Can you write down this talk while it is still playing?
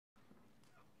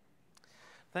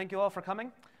Thank you all for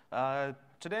coming.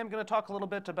 Today I'm going to talk a little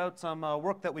bit about some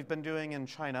work that we've been doing in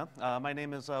China. My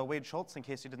name is Wade Schultz, in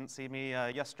case you didn't see me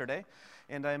yesterday,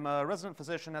 and I'm a resident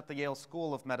physician at the Yale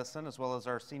School of Medicine, as well as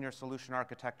our senior solution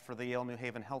architect for the Yale New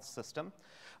Haven Health System.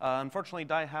 Unfortunately,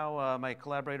 Dai Hao, my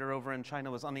collaborator over in China,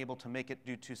 was unable to make it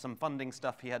due to some funding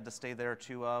stuff he had to stay there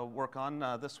to work on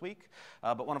this week.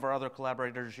 But one of our other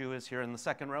collaborators, Zhu, is here in the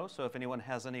second row, so if anyone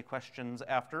has any questions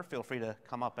after, feel free to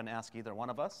come up and ask either one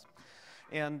of us.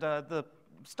 And the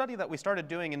study that we started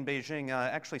doing in Beijing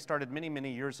actually started many,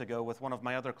 many years ago with one of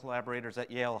my other collaborators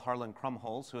at Yale, Harlan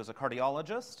Krumholz, who is a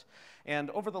cardiologist. And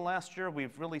over the last year,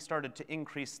 we've really started to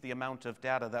increase the amount of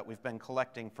data that we've been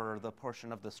collecting for the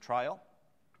portion of this trial.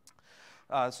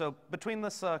 So between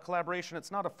this collaboration,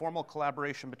 it's not a formal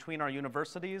collaboration between our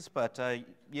universities, but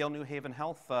Yale New Haven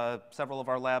Health, several of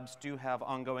our labs do have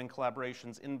ongoing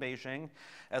collaborations in Beijing,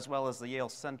 as well as the Yale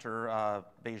Center,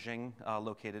 Beijing,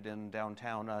 located in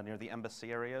downtown near the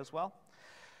embassy area as well.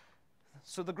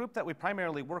 So the group that we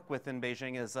primarily work with in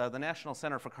Beijing is the National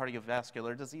Center for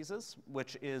Cardiovascular Diseases,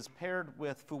 which is paired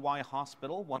with Fuwai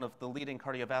Hospital, one of the leading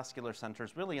cardiovascular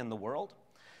centers really in the world.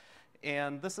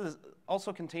 And this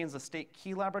also contains a state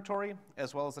key laboratory,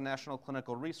 as well as a National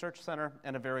Clinical Research Center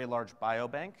and a very large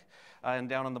biobank. And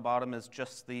down on the bottom is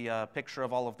just the picture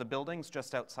of all of the buildings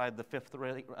just outside the fifth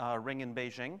ring in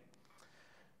Beijing.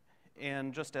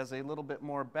 And just as a little bit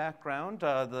more background,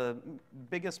 the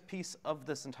biggest piece of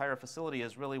this entire facility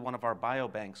is really one of our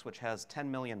biobanks, which has 10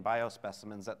 million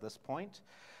biospecimens at this point,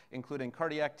 including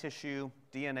cardiac tissue,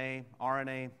 DNA,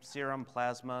 RNA, serum,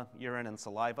 plasma, urine, and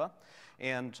saliva.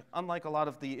 And unlike a lot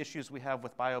of the issues we have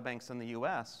with biobanks in the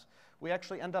US, we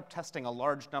actually end up testing a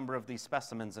large number of these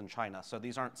specimens in China. So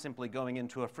these aren't simply going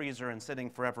into a freezer and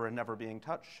sitting forever and never being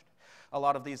touched. A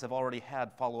lot of these have already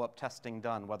had follow-up testing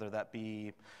done, whether that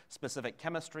be specific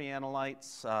chemistry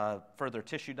analytes, further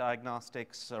tissue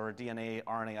diagnostics, or DNA,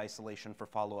 RNA isolation for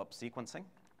follow-up sequencing.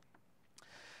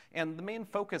 And the main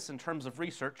focus in terms of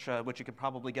research, which you can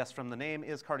probably guess from the name,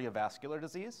 is cardiovascular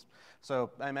disease. So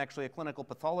I'm actually a clinical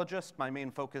pathologist. My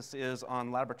main focus is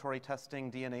on laboratory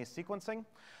testing, DNA sequencing.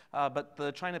 But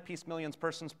the China Peace Millions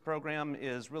Persons program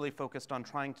is really focused on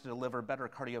trying to deliver better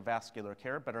cardiovascular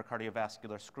care, better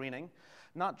cardiovascular screening,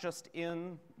 not just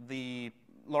in the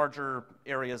larger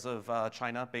areas of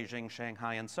China, Beijing,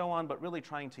 Shanghai, and so on, but really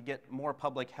trying to get more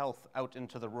public health out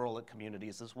into the rural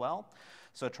communities as well.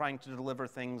 So trying to deliver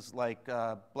things like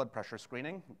blood pressure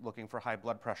screening, looking for high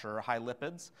blood pressure or high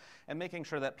lipids, and making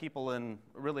sure that people in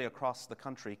really across the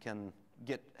country can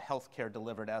get health care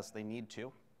delivered as they need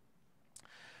to.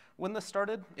 When this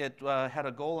started, it had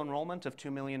a goal enrollment of 2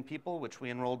 million people, which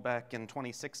we enrolled back in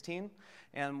 2016.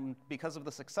 And because of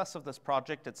the success of this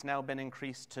project, it's now been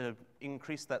increased to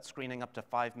increase that screening up to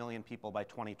 5 million people by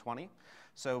 2020.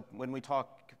 So when we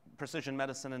talk precision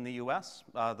medicine in the US,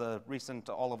 the recent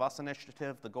All of Us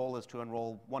initiative, the goal is to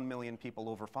enroll 1 million people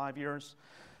over 5 years.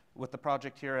 With the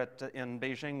project here in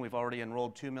Beijing, we've already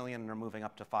enrolled 2 million and are moving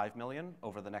up to 5 million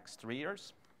over the next 3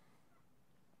 years.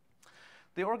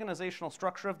 The organizational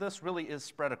structure of this really is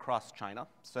spread across China.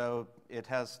 So it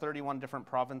has 31 different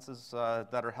provinces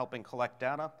that are helping collect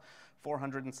data,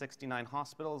 469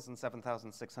 hospitals, and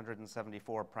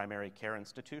 7,674 primary care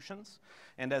institutions.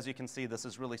 And as you can see, this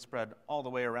is really spread all the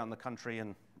way around the country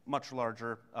and much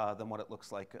larger than what it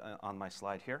looks like on my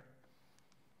slide here.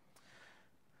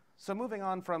 So moving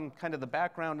on from kind of the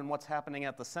background and what's happening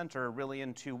at the center really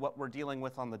into what we're dealing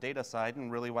with on the data side,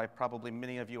 and really why probably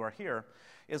many of you are here,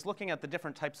 is looking at the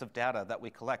different types of data that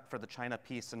we collect for the China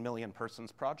Peace and Million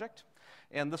Persons project.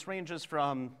 And this ranges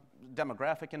from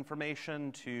demographic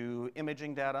information to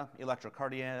imaging data,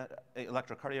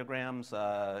 electrocardiograms,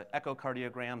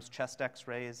 echocardiograms, chest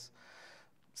x-rays,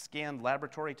 scanned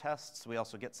laboratory tests. We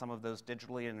also get some of those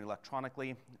digitally and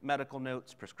electronically, medical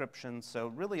notes, prescriptions, so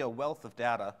really a wealth of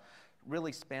data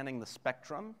really spanning the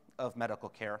spectrum of medical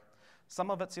care.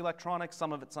 Some of it's electronic,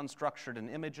 some of it's unstructured in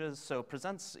images, so it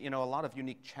presents a lot of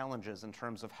unique challenges in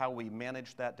terms of how we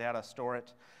manage that data, store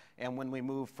it, and when we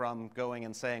move from going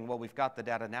and saying, well, we've got the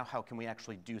data, now how can we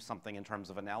actually do something in terms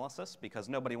of analysis? Because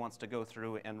nobody wants to go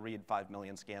through and read 5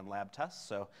 million scanned lab tests,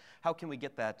 so how can we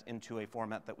get that into a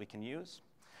format that we can use?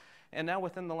 And now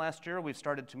within the last year, we've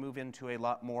started to move into a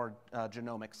lot more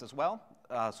genomics as well.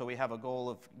 So we have a goal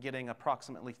of getting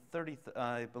approximately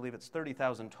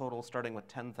 30,000 total, starting with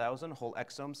 10,000 whole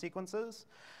exome sequences,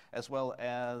 as well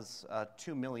as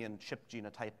 2 million chip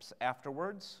genotypes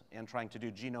afterwards, and trying to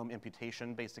do genome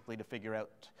imputation, basically to figure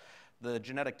out the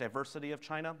genetic diversity of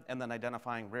China, and then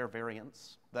identifying rare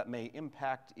variants that may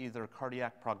impact either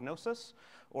cardiac prognosis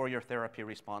or your therapy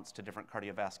response to different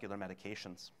cardiovascular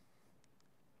medications.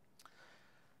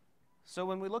 So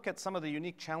when we look at some of the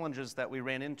unique challenges that we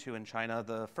ran into in China,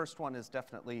 the first one is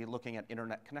definitely looking at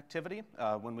internet connectivity.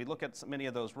 When we look at many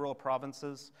of those rural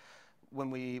provinces,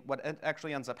 what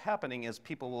actually ends up happening is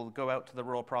people will go out to the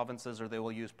rural provinces, or they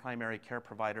will use primary care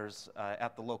providers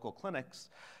at the local clinics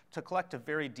to collect a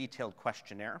very detailed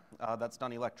questionnaire. That's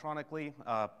done electronically.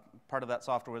 Part of that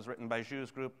software was written by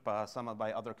Zhu's group, some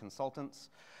by other consultants.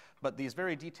 But these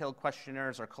very detailed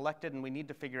questionnaires are collected, and we need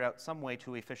to figure out some way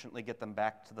to efficiently get them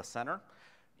back to the center.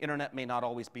 Internet may not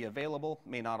always be available,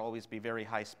 may not always be very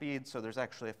high speed, so there's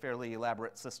actually a fairly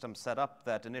elaborate system set up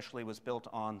that initially was built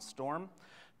on Storm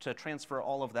to transfer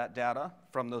all of that data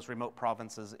from those remote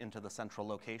provinces into the central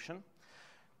location.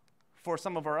 For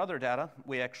some of our other data,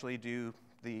 we actually do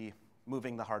the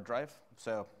moving the hard drive.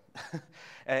 So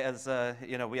as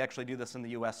we actually do this in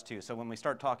the US too. So when we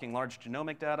start talking large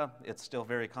genomic data, it's still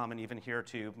very common even here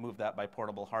to move that by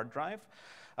portable hard drive.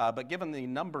 But given the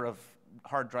number of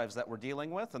hard drives that we're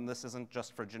dealing with, and this isn't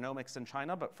just for genomics in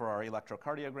China, but for our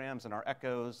electrocardiograms and our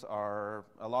echoes, a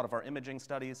lot of our imaging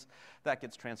studies, that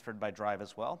gets transferred by drive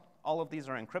as well. All of these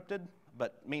are encrypted,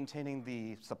 but maintaining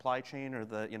the supply chain, or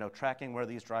the tracking where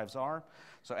these drives are.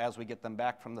 So as we get them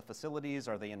back from the facilities,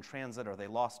 are they in transit? Are they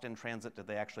lost in transit? Did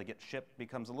they actually get shipped?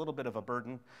 Becomes a little bit of a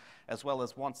burden, as well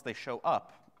as once they show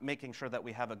up, making sure that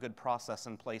we have a good process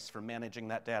in place for managing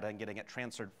that data and getting it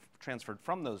transferred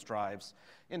from those drives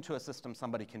into a system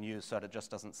somebody can use, so that it just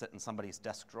doesn't sit in somebody's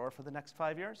desk drawer for the next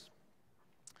 5 years.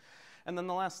 And then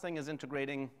the last thing is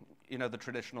integrating the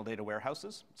traditional data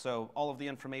warehouses. So all of the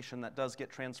information that does get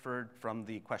transferred from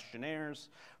the questionnaires,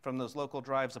 from those local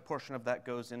drives, a portion of that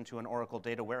goes into an Oracle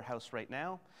data warehouse right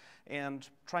now. And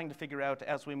trying to figure out,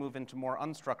 as we move into more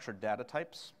unstructured data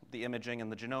types, the imaging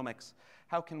and the genomics,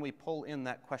 how can we pull in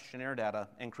that questionnaire data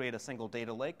and create a single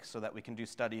data lake so that we can do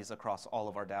studies across all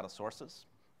of our data sources?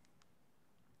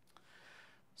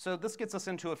 So this gets us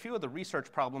into a few of the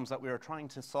research problems that we are trying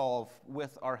to solve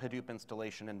with our Hadoop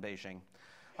installation in Beijing.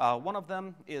 One of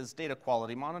them is data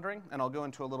quality monitoring, and I'll go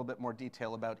into a little bit more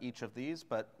detail about each of these,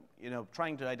 but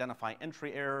trying to identify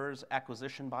entry errors,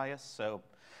 acquisition bias, so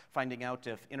finding out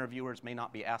if interviewers may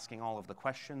not be asking all of the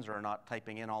questions or are not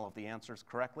typing in all of the answers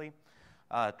correctly.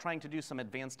 Trying to do some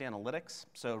advanced analytics,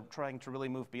 so trying to really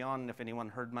move beyond, if anyone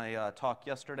heard my talk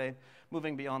yesterday,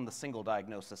 moving beyond the single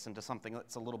diagnosis into something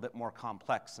that's a little bit more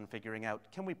complex, and figuring out,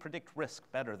 can we predict risk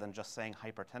better than just saying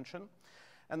hypertension?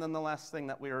 And then the last thing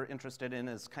that we are interested in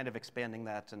is kind of expanding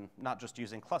that, and not just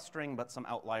using clustering, but some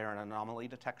outlier and anomaly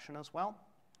detection as well.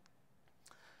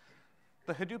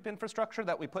 The Hadoop infrastructure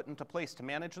that we put into place to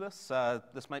manage this,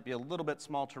 this might be a little bit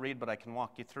small to read, but I can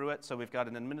walk you through it. So we've got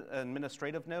an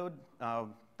administrative node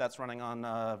that's running on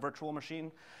a virtual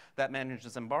machine that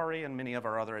manages Embari and many of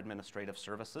our other administrative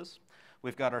services.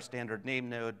 We've got our standard name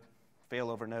node,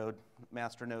 failover node,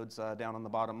 master nodes down on the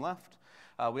bottom left.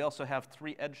 We also have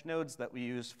 3 edge nodes that we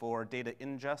use for data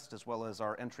ingest, as well as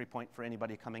our entry point for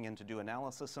anybody coming in to do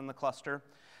analysis in the cluster.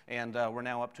 And we're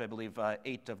now up to, I believe,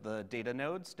 8 of the data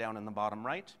nodes down in the bottom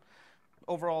right.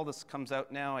 Overall, this comes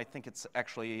out now, I think it's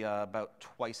actually about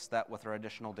twice that with our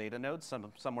additional data nodes,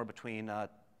 somewhere between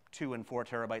 2 and 4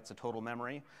 terabytes of total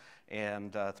memory,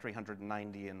 and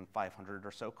 390 and 500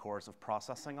 or so cores of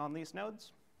processing on these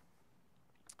nodes.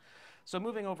 So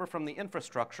moving over from the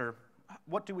infrastructure,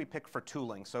 what do we pick for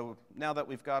tooling? So now that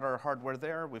we've got our hardware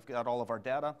there, we've got all of our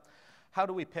data, how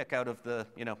do we pick out of the,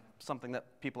 something that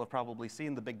people have probably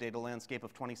seen, the big data landscape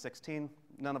of 2016?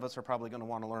 None of us are probably going to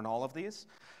want to learn all of these.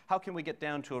 How can we get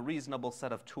down to a reasonable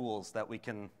set of tools that we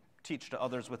can teach to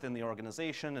others within the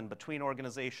organization and between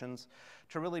organizations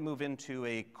to really move into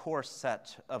a core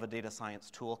set of a data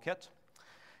science toolkit?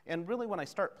 And really, when I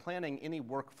start planning any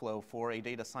workflow for a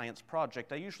data science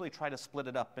project, I usually try to split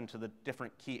it up into the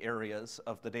different key areas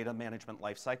of the data management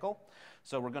lifecycle.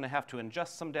 So we're going to have to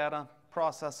ingest some data,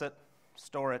 process it,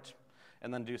 store it,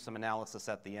 and then do some analysis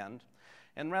at the end.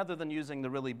 And rather than using the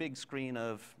really big screen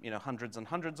of hundreds and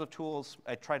hundreds of tools,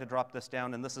 I try to drop this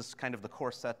down, and this is kind of the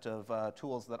core set of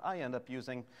tools that I end up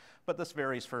using, but this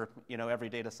varies for every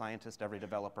data scientist, every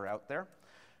developer out there.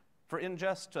 For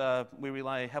ingest, we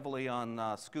rely heavily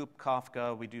on Scoop,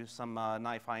 Kafka. We do some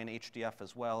NiFi and HDF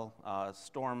as well,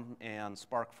 Storm and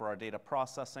Spark for our data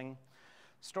processing.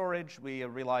 Storage, we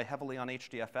rely heavily on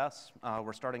HDFS.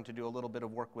 We're starting to do a little bit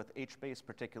of work with HBase,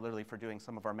 particularly for doing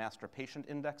some of our master patient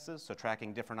indexes, so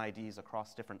tracking different IDs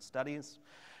across different studies.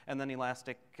 And then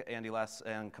Elastic and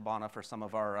Kibana for some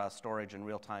of our storage and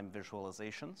real-time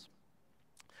visualizations.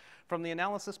 From the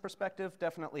analysis perspective,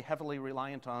 definitely heavily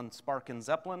reliant on Spark and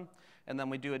Zeppelin, and then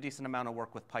we do a decent amount of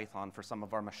work with Python for some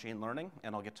of our machine learning,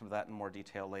 and I'll get to that in more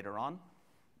detail later on.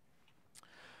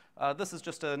 This is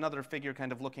just another figure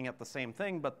kind of looking at the same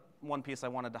thing, but one piece I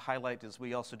wanted to highlight is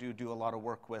we also do a lot of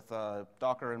work with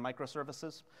Docker and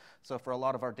microservices. So for a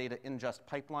lot of our data ingest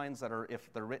pipelines that are,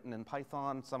 if they're written in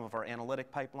Python, some of our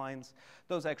analytic pipelines,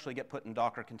 those actually get put in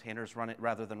Docker containers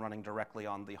rather than running directly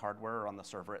on the hardware or on the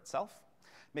server itself.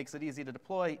 Makes it easy to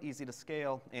deploy, easy to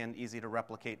scale, and easy to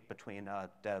replicate between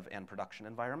dev and production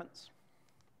environments.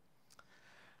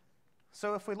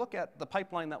 So if we look at the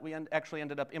pipeline that we actually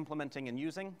ended up implementing and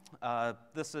using,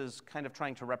 this is kind of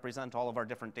trying to represent all of our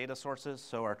different data sources.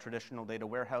 So our traditional data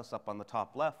warehouse up on the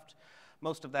top left.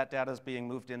 Most of that data is being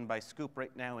moved in by Scoop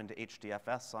right now into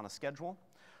HDFS on a schedule.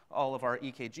 All of our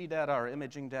EKG data, our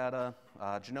imaging data,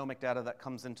 genomic data that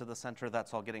comes into the center,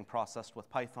 that's all getting processed with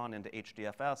Python into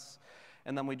HDFS.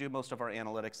 And then we do most of our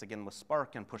analytics again with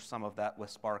Spark and push some of that with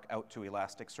Spark out to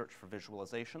Elasticsearch for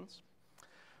visualizations.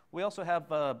 We also have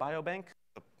a biobank.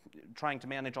 Trying to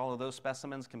manage all of those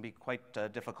specimens can be quite a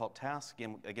difficult task.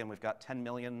 Again, we've got 10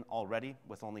 million already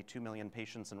with only 2 million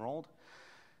patients enrolled.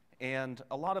 And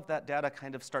a lot of that data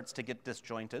kind of starts to get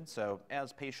disjointed. So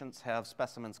as patients have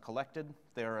specimens collected,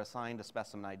 they're assigned a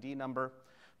specimen ID number.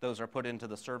 Those are put into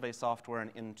the survey software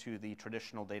and into the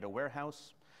traditional data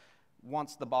warehouse.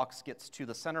 Once the box gets to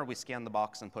the center, we scan the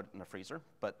box and put it in the freezer,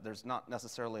 but there's not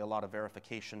necessarily a lot of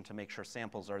verification to make sure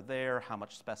samples are there, how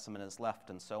much specimen is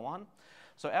left, and so on.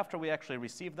 So after we actually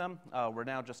receive them, we're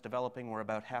now just developing, we're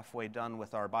about halfway done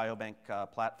with our biobank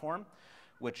platform,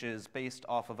 which is based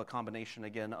off of a combination,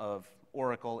 again, of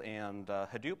Oracle and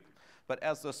Hadoop. But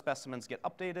as those specimens get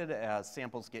updated, as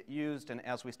samples get used, and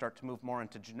as we start to move more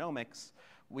into genomics,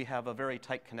 we have a very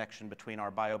tight connection between our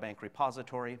biobank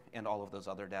repository and all of those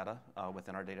other data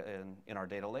within our data in our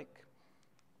data lake.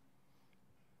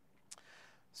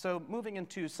 So moving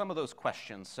into some of those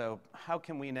questions. So how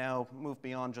can we now move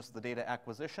beyond just the data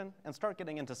acquisition and start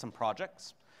getting into some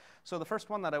projects? So the first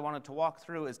one that I wanted to walk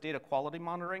through is data quality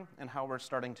monitoring and how we're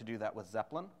starting to do that with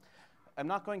Zeppelin. I'm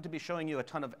not going to be showing you a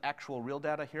ton of actual real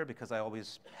data here because I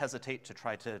always hesitate to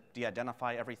try to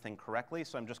de-identify everything correctly,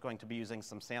 so I'm just going to be using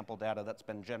some sample data that's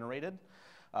been generated.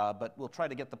 But we'll try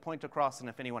to get the point across, and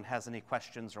if anyone has any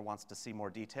questions or wants to see more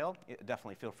detail,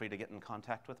 definitely feel free to get in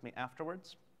contact with me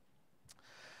afterwards.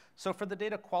 So for the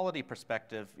data quality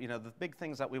perspective, the big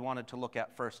things that we wanted to look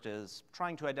at first is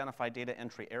trying to identify data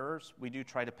entry errors. We do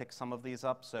try to pick some of these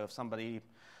up, so if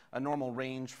a normal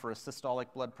range for a systolic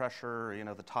blood pressure,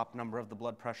 the top number of the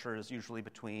blood pressure is usually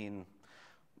between,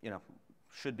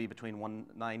 should be between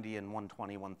 190 and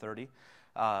 120,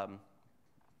 130.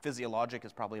 Physiologic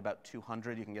is probably about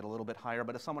 200. You can get a little bit higher,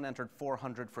 but if someone entered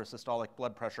 400 for systolic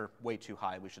blood pressure, way too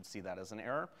high, we should see that as an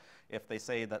error. If they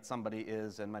say that somebody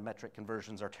is, and my metric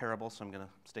conversions are terrible, so I'm going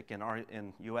to stick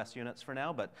in US units for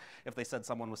now, but if they said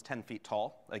someone was 10 feet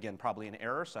tall, again, probably an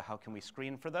error, so how can we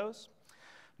screen for those?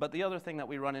 But the other thing that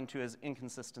we run into is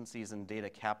inconsistencies in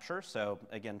data capture. So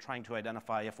again, trying to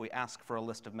identify if we ask for a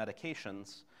list of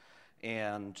medications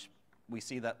and we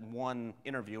see that one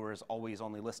interviewer is always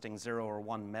only listing 0 or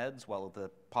 1 meds while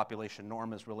the population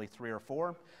norm is really 3 or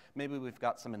 4, maybe we've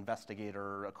got some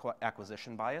investigator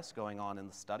acquisition bias going on in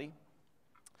the study.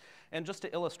 And just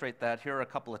to illustrate that, here are a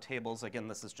couple of tables. Again,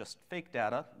 this is just fake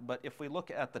data, but if we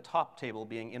look at the top table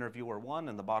being interviewer 1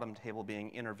 and the bottom table being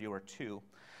interviewer 2,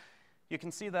 you can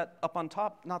see that up on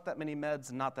top, not that many meds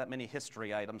and not that many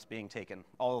history items being taken.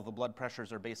 All of the blood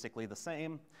pressures are basically the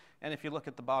same. And if you look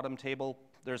at the bottom table,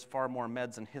 there's far more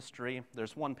meds and history.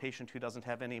 There's one patient who doesn't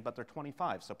have any, but they're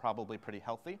 25, so probably pretty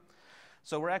healthy.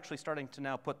 So we're actually starting to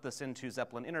now put this into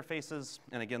Zeppelin interfaces.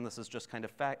 And again, this is just kind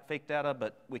of fake data,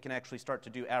 but we can actually start to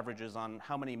do averages on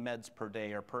how many meds per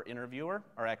day or per interviewer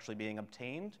are actually being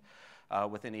obtained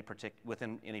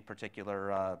within any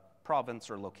particular province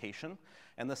or location.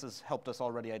 And this has helped us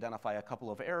already identify a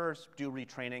couple of errors, do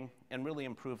retraining, and really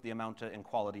improve the amount and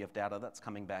quality of data that's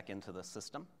coming back into the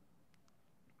system.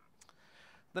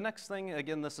 The next thing,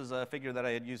 again, this is a figure that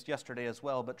I had used yesterday as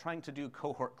well, but trying to do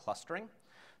cohort clustering.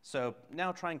 So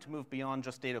now trying to move beyond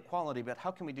just data quality, but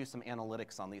how can we do some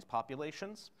analytics on these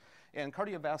populations? And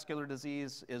cardiovascular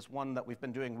disease is one that we've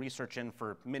been doing research in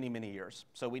for many, many years.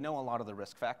 So we know a lot of the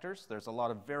risk factors. There's a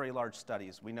lot of very large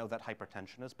studies. We know that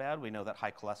hypertension is bad. We know that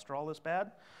high cholesterol is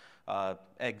bad.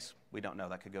 Eggs, we don't know.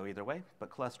 That could go either way, but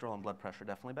cholesterol and blood pressure,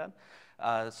 definitely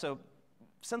bad. So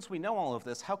since we know all of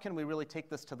this, how can we really take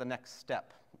this to the next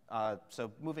step?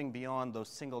 So moving beyond those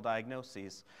single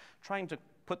diagnoses, trying to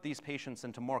put these patients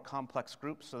into more complex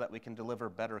groups so that we can deliver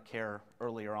better care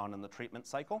earlier on in the treatment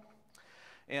cycle.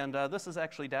 And this is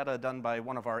actually data done by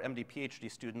one of our MD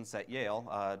PhD students at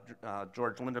Yale,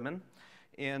 George Lindemann,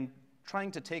 in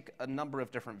trying to take a number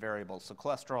of different variables, so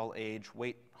cholesterol, age,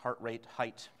 weight, heart rate,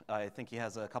 height. I think he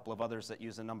has a couple of others that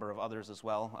use a number of others as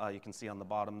well. You can see on the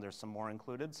bottom there's some more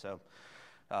included, so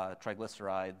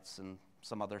triglycerides and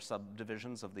some other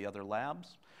subdivisions of the other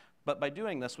labs. But by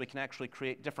doing this, we can actually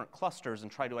create different clusters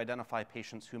and try to identify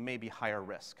patients who may be higher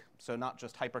risk. So not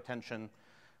just hypertension,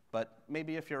 but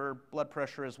maybe if your blood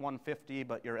pressure is 150,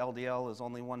 but your LDL is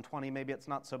only 120, maybe it's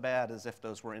not so bad as if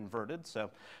those were inverted. So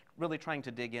really trying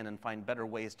to dig in and find better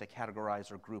ways to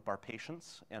categorize or group our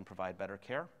patients and provide better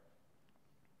care.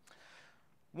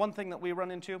 One thing that we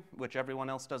run into, which everyone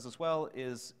else does as well,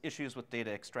 is issues with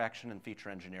data extraction and feature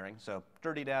engineering. So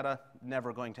dirty data,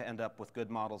 never going to end up with good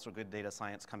models or good data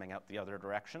science coming out the other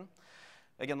direction.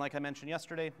 Again, like I mentioned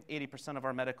yesterday, 80% of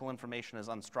our medical information is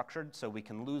unstructured, so we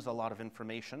can lose a lot of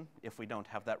information if we don't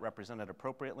have that represented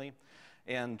appropriately.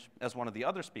 And as one of the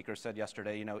other speakers said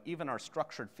yesterday, even our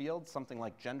structured fields, something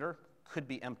like gender, could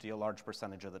be empty a large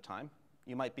percentage of the time.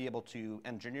 You might be able to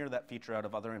engineer that feature out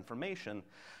of other information,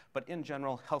 but in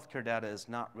general, healthcare data is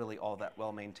not really all that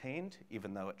well maintained,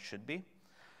 even though it should be.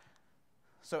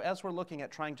 So as we're looking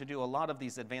at trying to do a lot of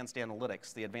these advanced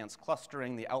analytics, the advanced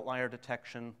clustering, the outlier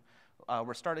detection,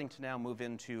 we're starting to now move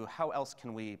into how else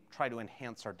can we try to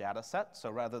enhance our data set.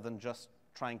 So rather than just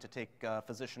trying to take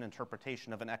physician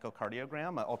interpretation of an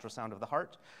echocardiogram, an ultrasound of the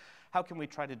heart, how can we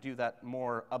try to do that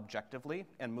more objectively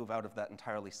and move out of that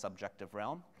entirely subjective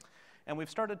realm? And we've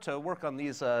started to work on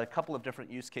these couple of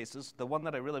different use cases. The one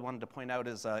that I really wanted to point out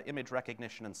is image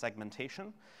recognition and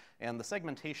segmentation. And the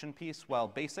segmentation piece, while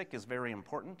basic, is very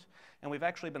important. And we've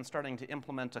actually been starting to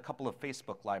implement a couple of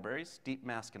Facebook libraries,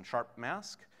 DeepMask and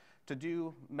SharpMask, to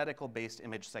do medical-based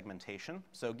image segmentation.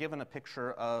 So given a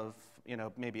picture of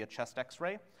maybe a chest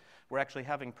x-ray, we're actually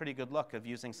having pretty good luck of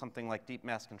using something like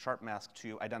DeepMask and SharpMask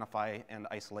to identify and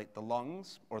isolate the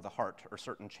lungs or the heart or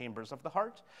certain chambers of the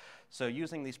heart. So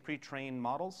using these pre-trained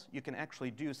models, you can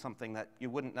actually do something that you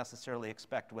wouldn't necessarily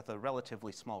expect with a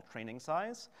relatively small training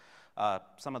size.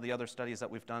 Some of the other studies that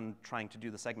we've done trying to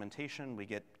do the segmentation, we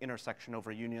get intersection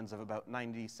over unions of about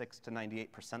 96 to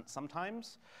 98%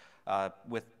 sometimes,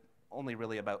 with only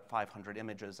really about 500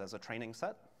 images as a training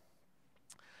set.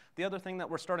 The other thing that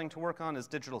we're starting to work on is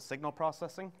digital signal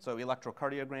processing. So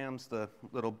electrocardiograms, the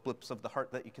little blips of the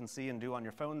heart that you can see and do on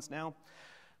your phones now.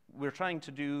 We're trying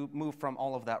to move from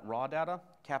all of that raw data,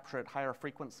 capture at higher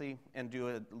frequency, and do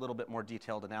a little bit more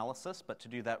detailed analysis. But to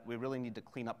do that, we really need to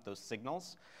clean up those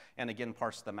signals and again,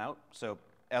 parse them out. So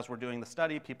as we're doing the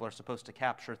study, people are supposed to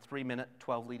capture 3-minute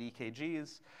 12-lead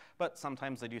EKGs, but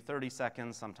sometimes they do 30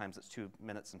 seconds, sometimes it's 2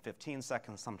 minutes and 15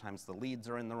 seconds, sometimes the leads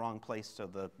are in the wrong place, so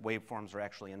the waveforms are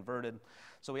actually inverted.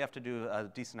 So we have to do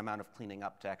a decent amount of cleaning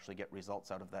up to actually get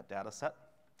results out of that data set.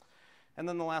 And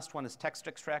then the last one is text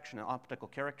extraction and optical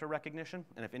character recognition.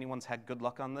 And if anyone's had good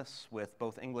luck on this with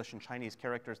both English and Chinese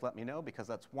characters, let me know, because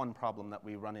that's one problem that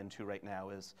we run into right now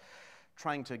is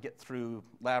trying to get through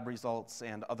lab results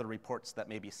and other reports that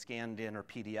may be scanned in or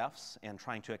PDFs, and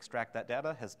trying to extract that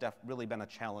data has really been a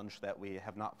challenge that we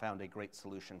have not found a great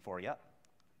solution for yet.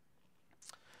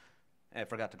 I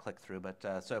forgot to click through,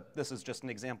 but so this is just an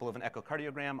example of an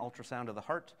echocardiogram, ultrasound of the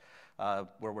heart,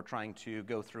 where we're trying to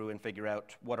go through and figure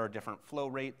out what are different flow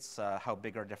rates, how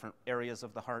big are different areas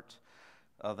of the heart.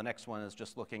 The next one is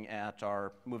just looking at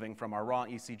moving from our raw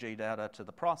ECG data to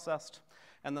the processed.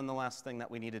 And then the last thing that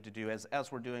we needed to do is,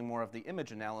 as we're doing more of the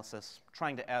image analysis,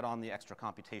 trying to add on the extra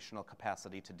computational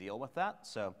capacity to deal with that.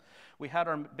 So we had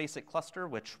our basic cluster,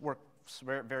 which works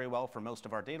very, very well for most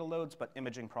of our data loads, but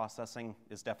imaging processing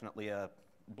is definitely a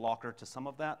blocker to some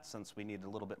of that, since we need a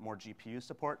little bit more GPU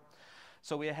support.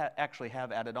 So we actually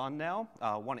have added on now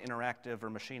one interactive or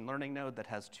machine learning node that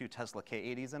has 2 Tesla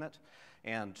K80s in it.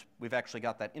 And we've actually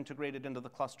got that integrated into the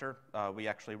cluster. We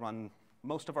actually run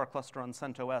most of our cluster on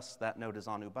CentOS. That node is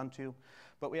on Ubuntu.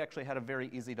 But we actually had a very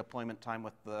easy deployment time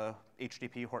with the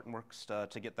HDP Hortonworks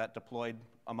to get that deployed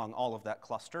among all of that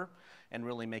cluster and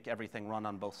really make everything run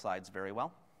on both sides very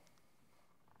well.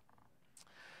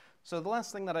 So the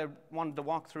last thing that I wanted to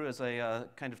walk through as I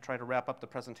kind of try to wrap up the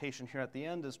presentation here at the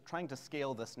end is trying to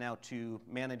scale this now to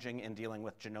managing and dealing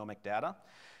with genomic data.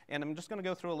 And I'm just going to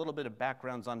go through a little bit of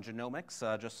backgrounds on genomics,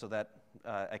 just so that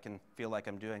I can feel like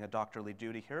I'm doing a doctorly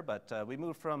duty here. But we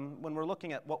move from, when we're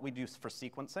looking at what we do for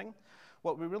sequencing,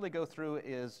 what we really go through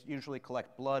is usually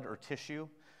collect blood or tissue,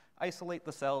 isolate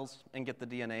the cells, and get the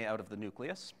DNA out of the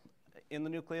nucleus. In the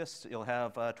nucleus, you'll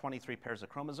have 23 pairs of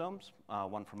chromosomes,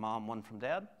 one from mom, one from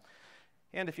dad.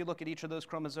 And if you look at each of those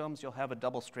chromosomes, you'll have a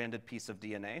double-stranded piece of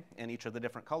DNA, and each of the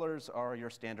different colors are your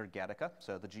standard Gattaca,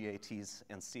 so the GATs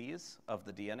and Cs of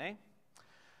the DNA.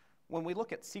 When we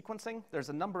look at sequencing, there's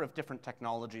a number of different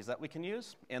technologies that we can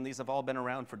use, and these have all been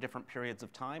around for different periods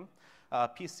of time.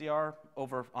 PCR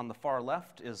over on the far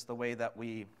left is the way that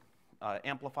we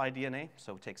amplify DNA,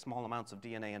 so take small amounts of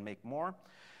DNA and make more.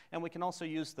 And we can also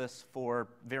use this for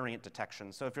variant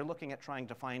detection. So if you're looking at trying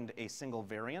to find a single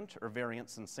variant or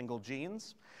variants in single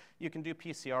genes, you can do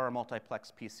PCR or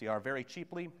multiplex PCR very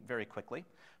cheaply, very quickly.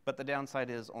 But the downside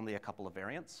is only a couple of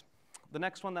variants. The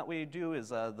next one that we do is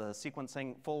the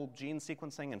sequencing, full gene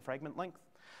sequencing and fragment length.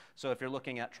 So if you're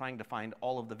looking at trying to find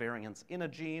all of the variants in a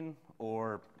gene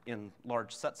or in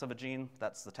large sets of a gene,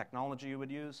 that's the technology you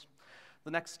would use.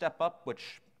 The next step up,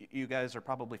 which you guys are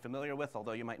probably familiar with,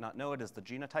 although you might not know it, is the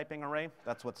genotyping array.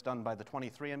 That's what's done by the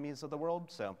 23andMe's of the world.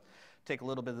 So take a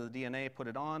little bit of the DNA, put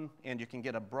it on, and you can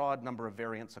get a broad number of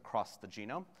variants across the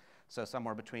genome. So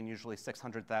somewhere between usually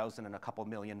 600,000 and a couple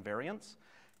million variants.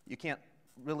 You can't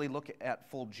really look at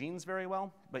full genes very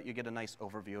well, but you get a nice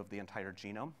overview of the entire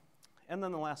genome. And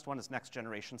then the last one is next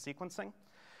generation sequencing.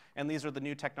 And these are the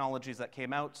new technologies that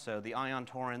came out. So the ion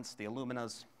torrents, the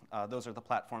Illuminas, those are the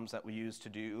platforms that we use to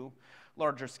do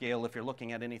larger scale. If you're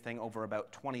looking at anything over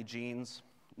about 20 genes,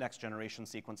 next generation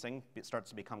sequencing, it starts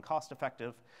to become cost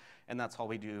effective. And that's how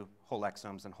we do whole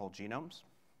exomes and whole genomes.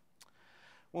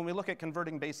 When we look at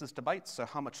converting bases to bytes, so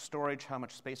how much storage, how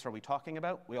much space are we talking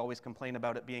about? We always complain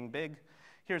about it being big.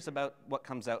 Here's about what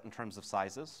comes out in terms of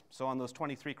sizes. So on those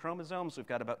 23 chromosomes, we've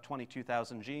got about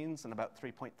 22,000 genes and about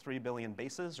 3.3 billion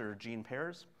bases or gene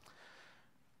pairs.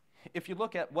 If you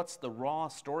look at what's the raw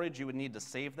storage you would need to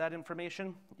save that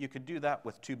information, you could do that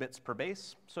with 2 bits per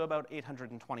base, so about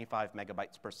 825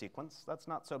 megabytes per sequence. That's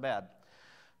not so bad.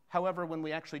 However, when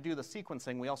we actually do the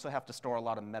sequencing, we also have to store a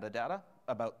lot of metadata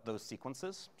about those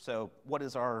sequences. So what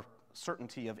is our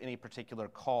certainty of any particular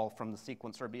call from the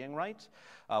sequencer being right?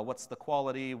 What's the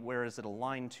quality? Where is it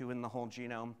aligned to in the whole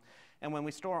genome? And when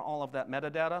we store all of that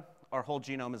metadata, our whole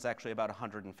genome is actually about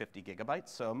 150 gigabytes,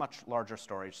 so a much larger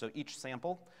storage. So each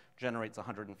sample generates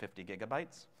 150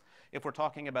 gigabytes. If we're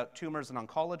talking about tumors in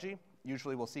oncology,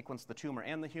 usually we'll sequence the tumor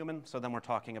and the human, so then we're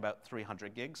talking about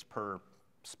 300 gigs per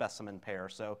specimen pair.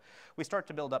 So we start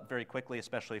to build up very quickly,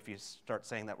 especially if you start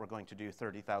saying that we're going to do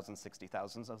 30,000,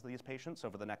 60,000 of these patients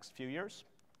over the next few years.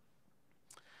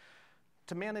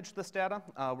 To manage this data,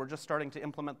 we're just starting to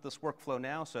implement this workflow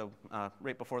now. So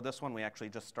right before this one, we actually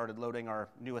just started loading our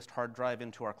newest hard drive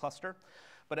into our cluster.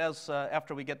 But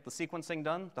after we get the sequencing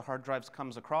done, the hard drives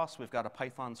comes across. We've got a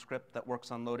Python script that works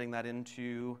on loading that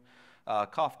into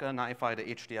Kafka, NiFi to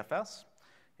HDFS.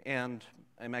 And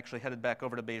I'm actually headed back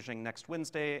over to Beijing next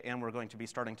Wednesday, and we're going to be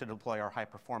starting to deploy our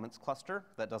high-performance cluster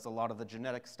that does a lot of the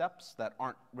genetic steps that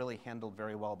aren't really handled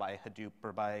very well by Hadoop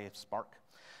or by Spark.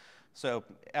 So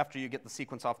after you get the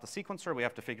sequence off the sequencer, we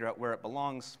have to figure out where it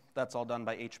belongs. That's all done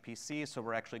by HPC, so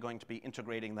we're actually going to be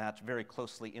integrating that very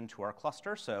closely into our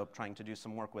cluster, so trying to do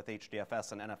some work with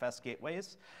HDFS and NFS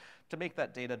gateways to make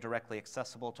that data directly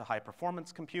accessible to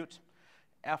high-performance compute.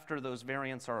 After those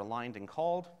variants are aligned and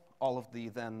called, all of the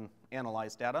then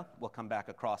analyzed data will come back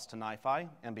across to NiFi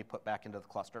and be put back into the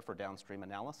cluster for downstream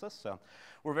analysis. So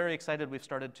we're very excited. We've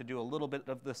started to do a little bit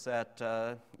of this at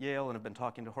Yale and have been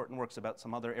talking to Hortonworks about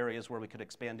some other areas where we could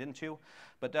expand into,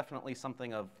 but definitely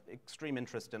something of extreme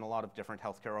interest in a lot of different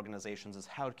healthcare organizations is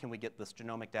how can we get this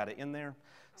genomic data in there,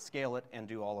 scale it, and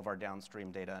do all of our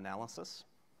downstream data analysis.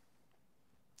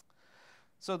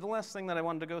 So the last thing that I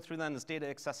wanted to go through then is data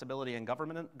accessibility and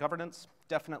governance.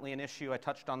 Definitely an issue. I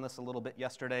touched on this a little bit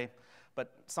yesterday,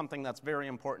 but something that's very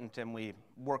important and we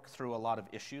work through a lot of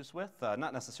issues with.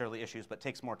 Not necessarily issues, but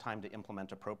takes more time to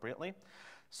implement appropriately.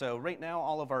 So right now,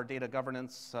 all of our data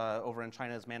governance over in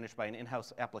China is managed by an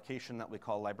in-house application that we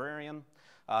call Librarian.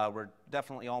 We're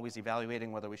definitely always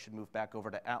evaluating whether we should move back over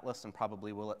to Atlas and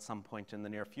probably will at some point in the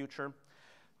near future.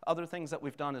 Other things that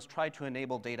we've done is try to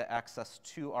enable data access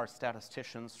to our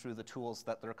statisticians through the tools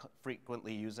that they're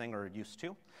frequently using or used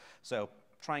to. So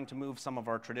trying to move some of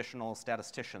our traditional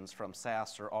statisticians from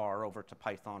SAS or R over to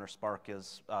Python or Spark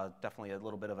is definitely a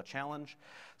little bit of a challenge.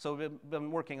 So we've been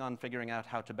working on figuring out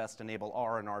how to best enable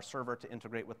R in our server to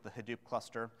integrate with the Hadoop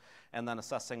cluster, and then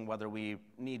assessing whether we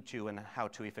need to and how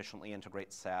to efficiently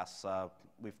integrate SAS.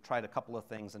 We've tried a couple of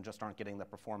things and just aren't getting the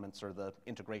performance or the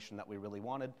integration that we really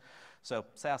wanted. So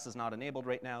SAS is not enabled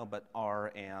right now, but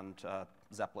R and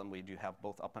Zeppelin, we do have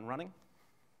both up and running.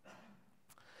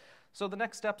 So the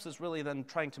next steps is really then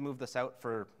trying to move this out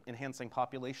for enhancing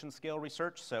population scale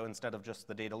research. So instead of just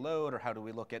the data load or how do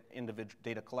we look at individual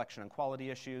data collection and quality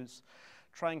issues,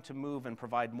 trying to move and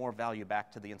provide more value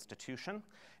back to the institution.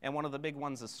 And one of the big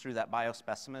ones is through that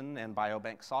biospecimen and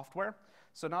biobank software.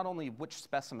 So not only which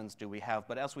specimens do we have,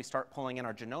 but as we start pulling in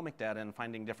our genomic data and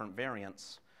finding different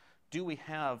variants, do we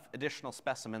have additional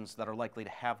specimens that are likely to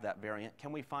have that variant?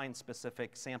 Can we find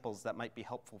specific samples that might be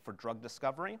helpful for drug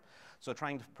discovery? So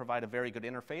trying to provide a very good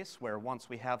interface where once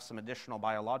we have some additional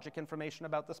biologic information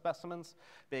about the specimens,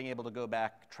 being able to go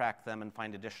back, track them, and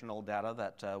find additional data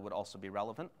that would also be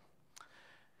relevant.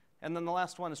 And then the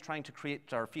last one is trying to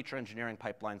create our feature engineering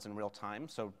pipelines in real time.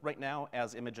 So right now,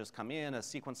 as images come in, as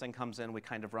sequencing comes in, we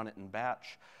kind of run it in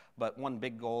batch. But one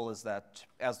big goal is that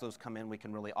as those come in, we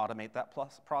can really automate that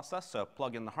process. So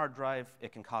plug in the hard drive,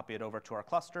 it can copy it over to our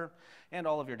cluster, and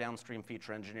all of your downstream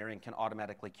feature engineering can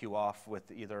automatically queue off with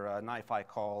either a NiFi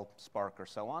call, Spark, or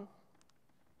so on.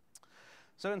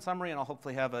 So in summary, and I'll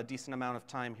hopefully have a decent amount of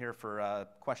time here for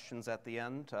questions at the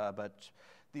end, but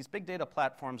these big data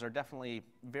platforms are definitely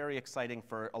very exciting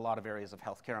for a lot of areas of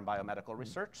healthcare and biomedical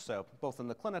research. So both in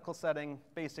the clinical setting,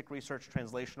 basic research,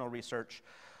 translational research,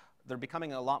 they're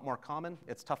becoming a lot more common.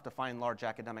 It's tough to find large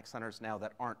academic centers now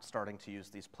that aren't starting to use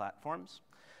these platforms.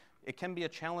 It can be a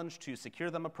challenge to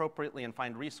secure them appropriately and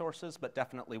find resources, but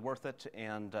definitely worth it,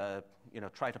 and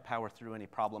try to power through any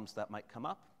problems that might come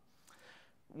up.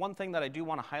 One thing that I do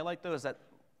want to highlight, though, is that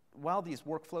while these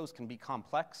workflows can be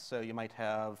complex, so you might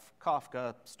have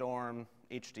Kafka, Storm,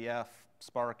 HDF,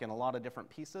 Spark, and a lot of different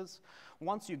pieces,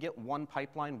 once you get one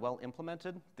pipeline well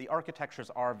implemented, the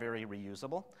architectures are very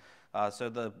reusable. So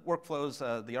the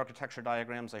workflows, the architecture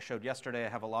diagrams I showed yesterday, I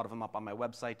have a lot of them up on my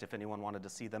website if anyone wanted to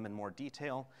see them in more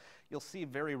detail. You'll see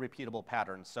very repeatable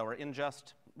patterns. So our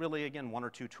ingest, really, again, one or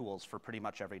two tools for pretty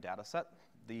much every data set.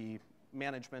 The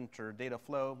management or data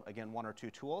flow, again, one or two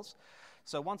tools.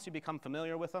 So once you become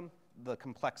familiar with them, the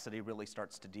complexity really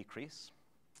starts to decrease.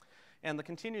 And the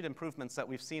continued improvements that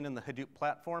we've seen in the Hadoop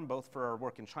platform, both for our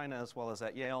work in China as well as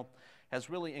at Yale, has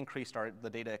really increased the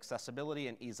data accessibility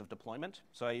and ease of deployment.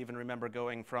 So I even remember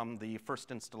going from the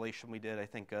first installation we did, I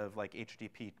think of like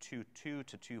HDP 2.2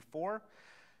 to 2.4.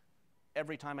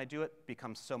 Every time I do it, it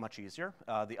becomes so much easier.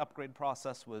 The upgrade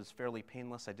process was fairly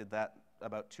painless. I did that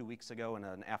about 2 weeks ago in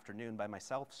an afternoon by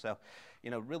myself. So,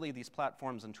 really these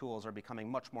platforms and tools are becoming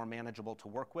much more manageable to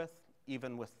work with,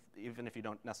 even if you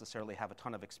don't necessarily have a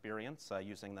ton of experience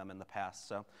using them in the past.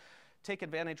 So take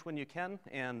advantage when you can,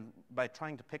 and by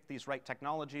trying to pick these right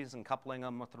technologies and coupling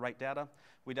them with the right data,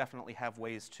 we definitely have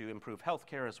ways to improve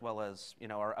healthcare as well as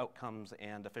our outcomes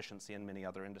and efficiency in many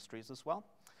other industries as well.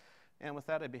 And with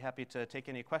that, I'd be happy to take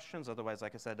any questions. Otherwise,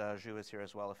 like I said, Zhu is here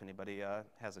as well if anybody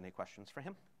has any questions for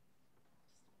him.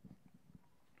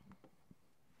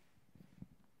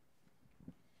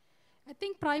 I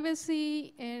think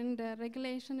privacy and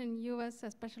regulation in US,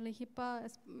 especially HIPAA,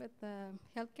 with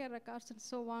healthcare records and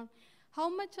so on,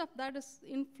 how much of that is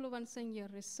influencing your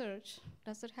research?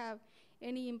 Does it have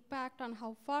any impact on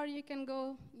how far you can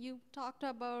go? You talked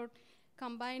about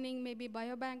combining maybe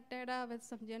biobank data with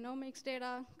some genomics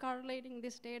data, correlating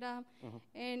this data. Mm-hmm.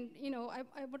 And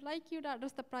I would like you to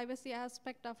address the privacy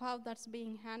aspect of how that's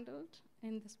being handled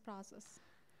in this process.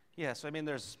 Yeah, so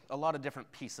there's a lot of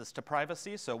different pieces to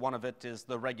privacy. So one of it is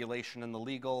the regulation and the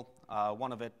legal.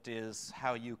 One of it is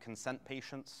how you consent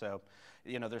patients. So,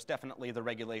 there's definitely the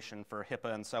regulation for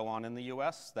HIPAA and so on in the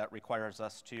US that requires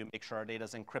us to make sure our data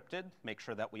is encrypted, make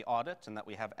sure that we audit and that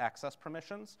we have access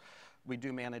permissions. We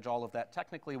do manage all of that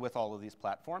technically with all of these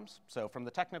platforms. So from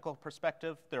the technical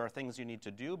perspective, there are things you need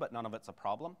to do, but none of it's a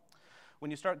problem. When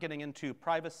you start getting into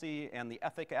privacy and the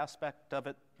ethic aspect of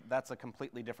it, that's a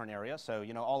completely different area. So,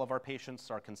 all of our patients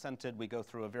are consented. We go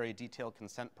through a very detailed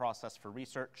consent process for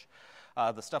research.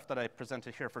 The stuff that I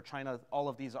presented here for China, all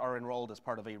of these are enrolled as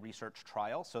part of a research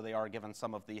trial. So they are given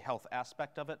some of the health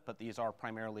aspect of it, but these are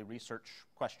primarily research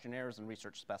questionnaires and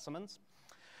research specimens.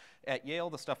 At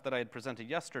Yale, the stuff that I had presented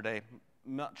yesterday,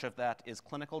 much of that is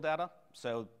clinical data.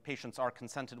 So patients are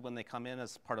consented when they come in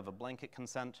as part of a blanket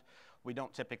consent. We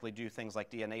don't typically do things like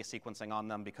DNA sequencing on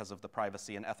them because of the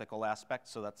privacy and ethical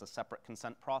aspects, so that's a separate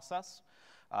consent process.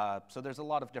 So there's a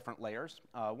lot of different layers.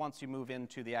 Once you move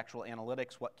into the actual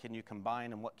analytics, what can you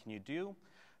combine and what can you do?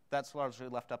 That's largely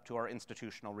left up to our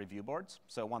institutional review boards.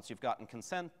 So once you've gotten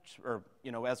consent, or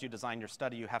as you design your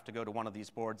study, you have to go to one of these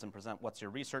boards and present what's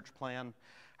your research plan,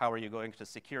 how are you going to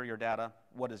secure your data,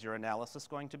 what is your analysis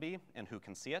going to be, and who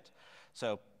can see it.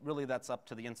 So really that's up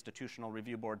to the institutional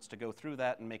review boards to go through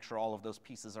that and make sure all of those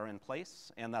pieces are in place,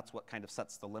 and that's what kind of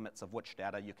sets the limits of which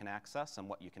data you can access and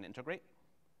what you can integrate.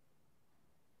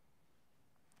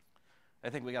 I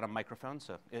think we got a microphone,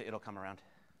 so it'll come around.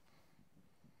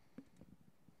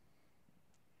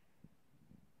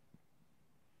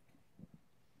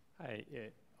 Hi,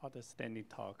 outstanding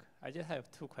talk. I just have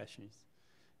two questions.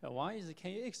 One is,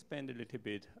 can you expand a little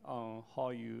bit on how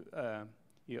you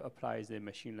apply the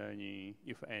machine learning,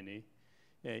 if any,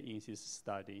 in this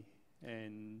study?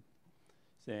 And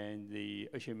then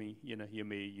assuming you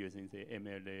may be using the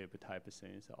MLab type of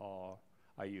things, or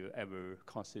are you ever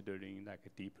considering like a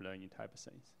deep learning type of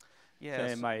things?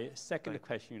 Yes. And my second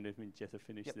question, let me just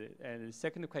finish it. And the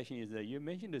second question is that you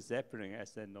mentioned the Zeppelin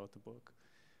as a notebook.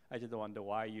 I just wonder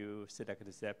why you select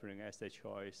the Zeppelin as a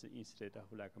choice instead of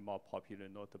like a more popular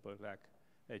notebook like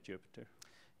a Jupyter.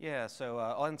 Yeah, so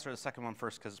I'll answer the second one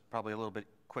first because it's probably a little bit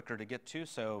quicker to get to.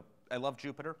 So I love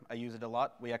Jupyter. I use it a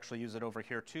lot. We actually use it over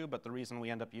here too, but the reason we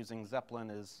end up using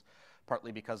Zeppelin is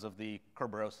partly because of the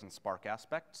Kerberos and Spark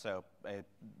aspect. So I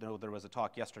know there was a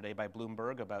talk yesterday by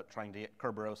Bloomberg about trying to get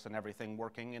Kerberos and everything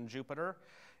working in Jupyter,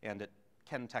 and it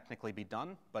can technically be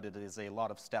done, but it is a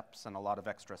lot of steps and a lot of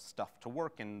extra stuff to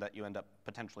work in that you end up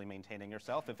potentially maintaining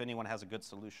yourself. If anyone has a good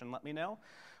solution, let me know.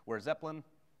 Where Zeppelin,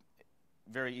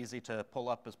 very easy to pull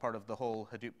up as part of the whole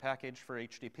Hadoop package for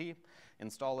HDP.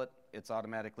 Install it. It's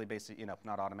automatically,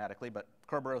 not automatically, but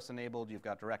Kerberos enabled. You've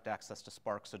got direct access to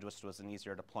Spark, so just was an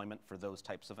easier deployment for those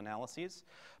types of analyses.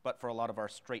 But for a lot of our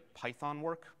straight Python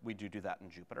work, we do that in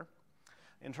Jupyter.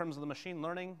 In terms of the machine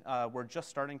learning, we're just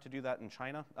starting to do that in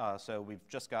China. So we've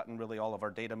just gotten really all of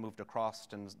our data moved across,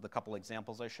 and the couple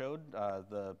examples I showed,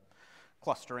 the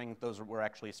clustering, those we're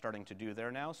actually starting to do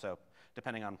there now. So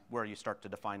depending on where you start to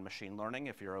define machine learning,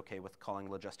 if you're okay with calling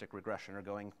logistic regression or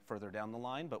going further down the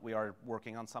line, but we are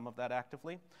working on some of that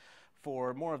actively.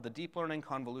 For more of the deep learning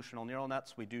convolutional neural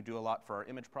nets, we do a lot for our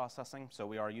image processing, so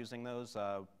we are using those.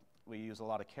 We use a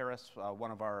lot of Keras.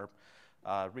 One of our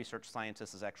research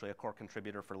scientists is actually a core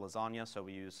contributor for Lasagna, so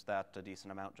we use that a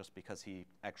decent amount just because he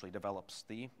actually develops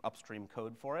the upstream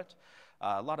code for it.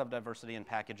 A lot of diversity in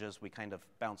packages. We kind of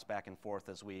bounce back and forth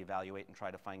as we evaluate and try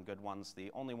to find good ones.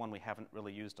 The only one we haven't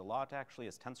really used a lot actually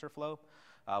is TensorFlow.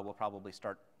 We'll probably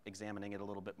start examining it a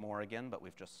little bit more again, but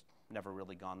we've just never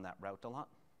really gone that route a lot.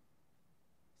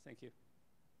 Thank you.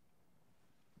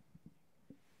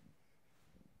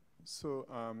 So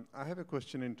I have a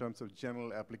question in terms of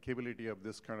general applicability of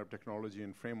this kind of technology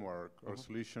and framework or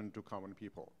solution to common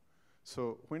people.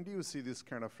 So when do you see this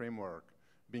kind of framework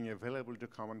being available to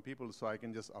common people so I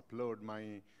can just upload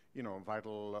my,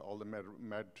 vital, all the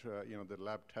the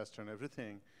lab test and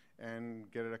everything and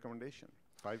get a recommendation?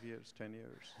 5 years, 10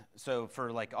 years? So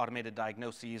for like automated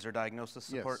diagnoses or diagnosis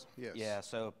support? Yes. Yeah,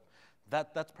 so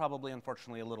that's probably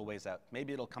unfortunately a little ways out.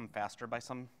 Maybe it'll come faster by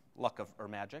some luck or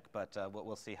magic, but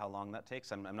we'll see how long that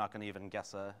takes. I'm not going to even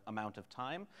guess a amount of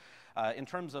time. In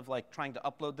terms of like trying to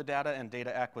upload the data and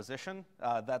data acquisition,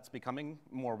 that's becoming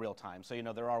more real time. So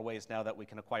there are ways now that we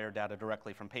can acquire data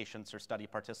directly from patients or study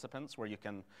participants where you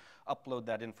can upload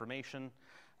that information.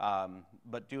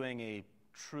 But doing a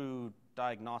true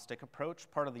diagnostic approach,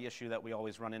 part of the issue that we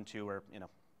always run into, or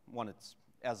one, it's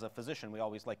as a physician, we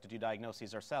always like to do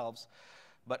diagnoses ourselves.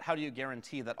 But how do you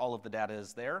guarantee that all of the data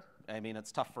is there? I mean,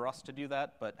 it's tough for us to do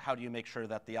that, but how do you make sure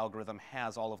that the algorithm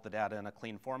has all of the data in a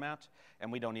clean format?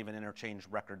 And we don't even interchange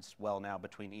records well now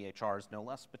between EHRs, no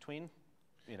less between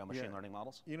machine learning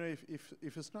models. If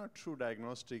it's not true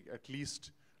diagnostic, at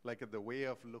least like at the way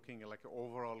of looking at like an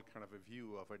overall kind of a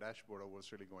view of a dashboard of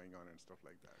what's really going on and stuff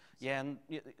like that. So. Yeah,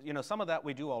 and some of that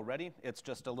we do already. It's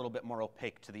just a little bit more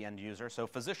opaque to the end user. So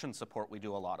physician support we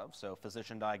do a lot of. So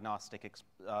physician diagnostic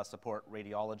support,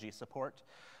 radiology support.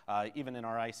 Even in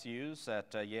our ICUs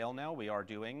at Yale now, we are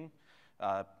doing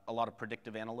a lot of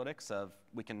predictive analytics of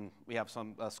we have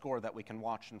some score that we can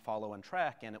watch and follow and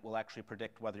track, and it will actually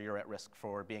predict whether you're at risk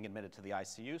for being admitted to the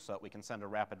ICU, so that we can send a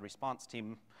rapid response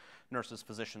team, nurses,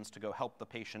 physicians, to go help the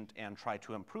patient and try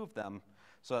to improve them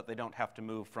so that they don't have to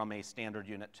move from a standard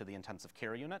unit to the intensive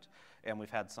care unit. And we've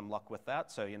had some luck with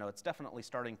that. So it's definitely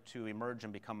starting to emerge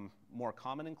and become more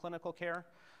common in clinical care,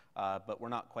 but we're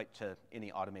not quite to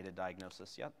any automated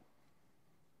diagnosis yet.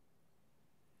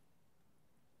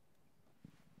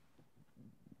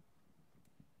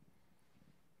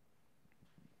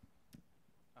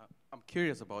 I'm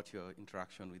curious about your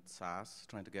interaction with SaaS,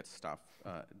 trying to get stuff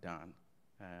done.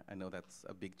 I know that's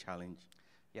a big challenge.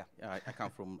 Yeah. I come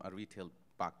from a retail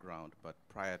background, but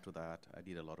prior to that, I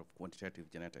did a lot of quantitative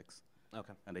genetics.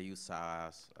 Okay. And I use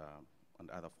SaaS and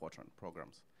other Fortran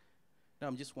programs. Now,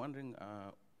 I'm just wondering,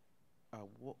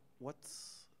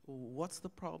 what's the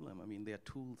problem? I mean, there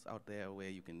are tools out there where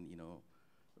you can,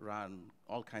 run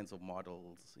all kinds of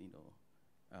models,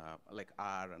 like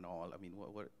R and all. I mean,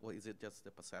 what is it just the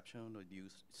perception, or do you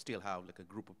still have like a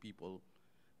group of people,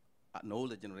 an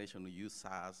older generation who use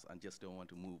SaaS and just don't want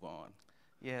to move on?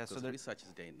 Yeah, so the research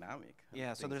is dynamic.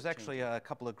 Yeah, so there's actually a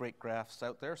couple of great graphs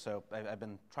out there. So I've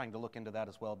been trying to look into that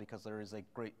as well because there is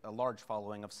a large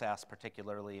following of SaaS,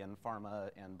 particularly in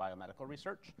pharma and biomedical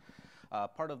research.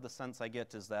 Part of the sense I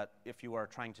get is that if you are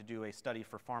trying to do a study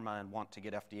for pharma and want to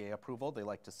get FDA approval, they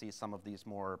like to see some of these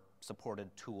more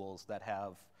supported tools that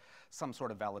have some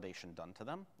sort of validation done to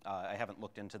them. I haven't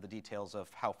looked into the details of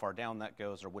how far down that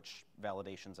goes or which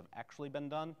validations have actually been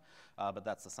done, but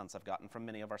that's the sense I've gotten from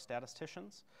many of our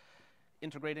statisticians.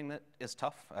 Integrating that is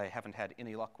tough. I haven't had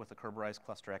any luck with the Kerberized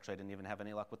cluster. Actually, I didn't even have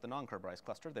any luck with the non-Kerberized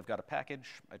cluster. They've got a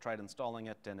package. I tried installing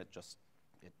it, and it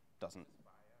doesn't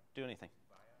do anything.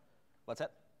 What's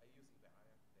that? Are you using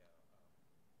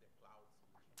their cloud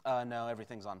solution? No,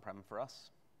 everything's on-prem for us.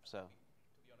 So. To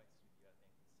be honest with you, I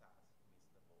think SaaS means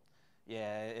the most.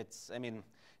 Yeah, it's, I mean,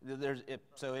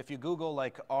 so if you Google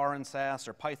like R and SaaS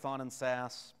or Python and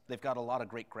SaaS, they've got a lot of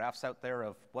great graphs out there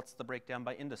of what's the breakdown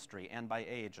by industry and by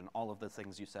age, and all of the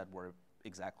things you said were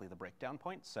exactly the breakdown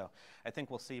points. So I think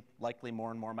we'll see likely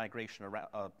more and more migration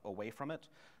away from it,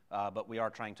 but we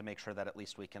are trying to make sure that at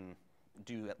least we can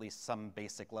do at least some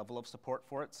basic level of support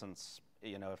for it, since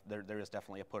if there is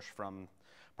definitely a push from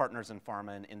partners in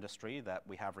pharma and industry that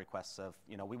we have requests of,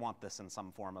 we want this in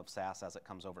some form of SaaS as it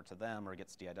comes over to them or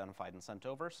gets de-identified and sent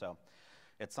over. So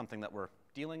it's something that we're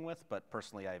dealing with, but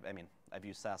personally, I've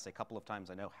used SaaS a couple of times.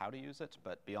 I know how to use it,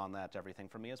 but beyond that, everything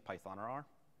for me is Python or R.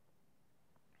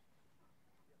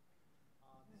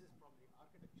 This is from the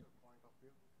architecture point of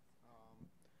view.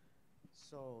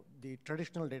 So the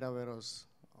traditional data warehouse,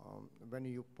 when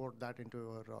you port that into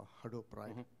your Hadoop,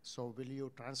 right? Mm-hmm. So will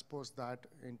you transpose that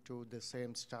into the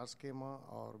same star schema,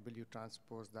 or will you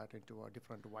transpose that into a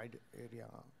different wide area?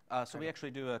 So we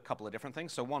actually do a couple of different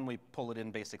things. So one, we pull it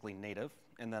in basically native,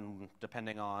 and then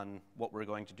depending on what we're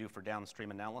going to do for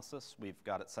downstream analysis, we've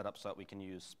got it set up so that we can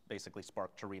use basically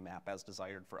Spark to remap as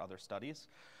desired for other studies,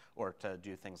 or to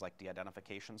do things like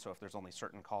de-identification. So if there's only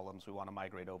certain columns we want to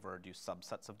migrate over or do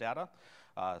subsets of data.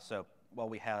 So while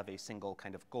we have a single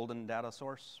kind of golden data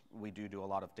source, we do a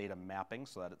lot of data mapping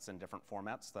so that it's in different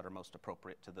formats that are most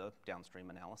appropriate to the downstream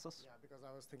analysis. Yeah, because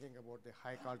I was thinking about the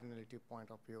high cardinality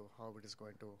point of view, how it is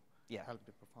going to help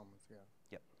the performance. Yeah.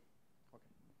 Yep.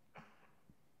 Okay.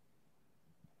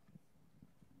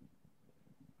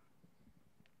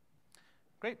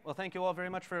 Great. Well, thank you all very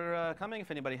much for coming.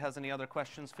 If anybody has any other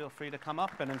questions, feel free to come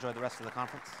up and enjoy the rest of the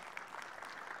conference.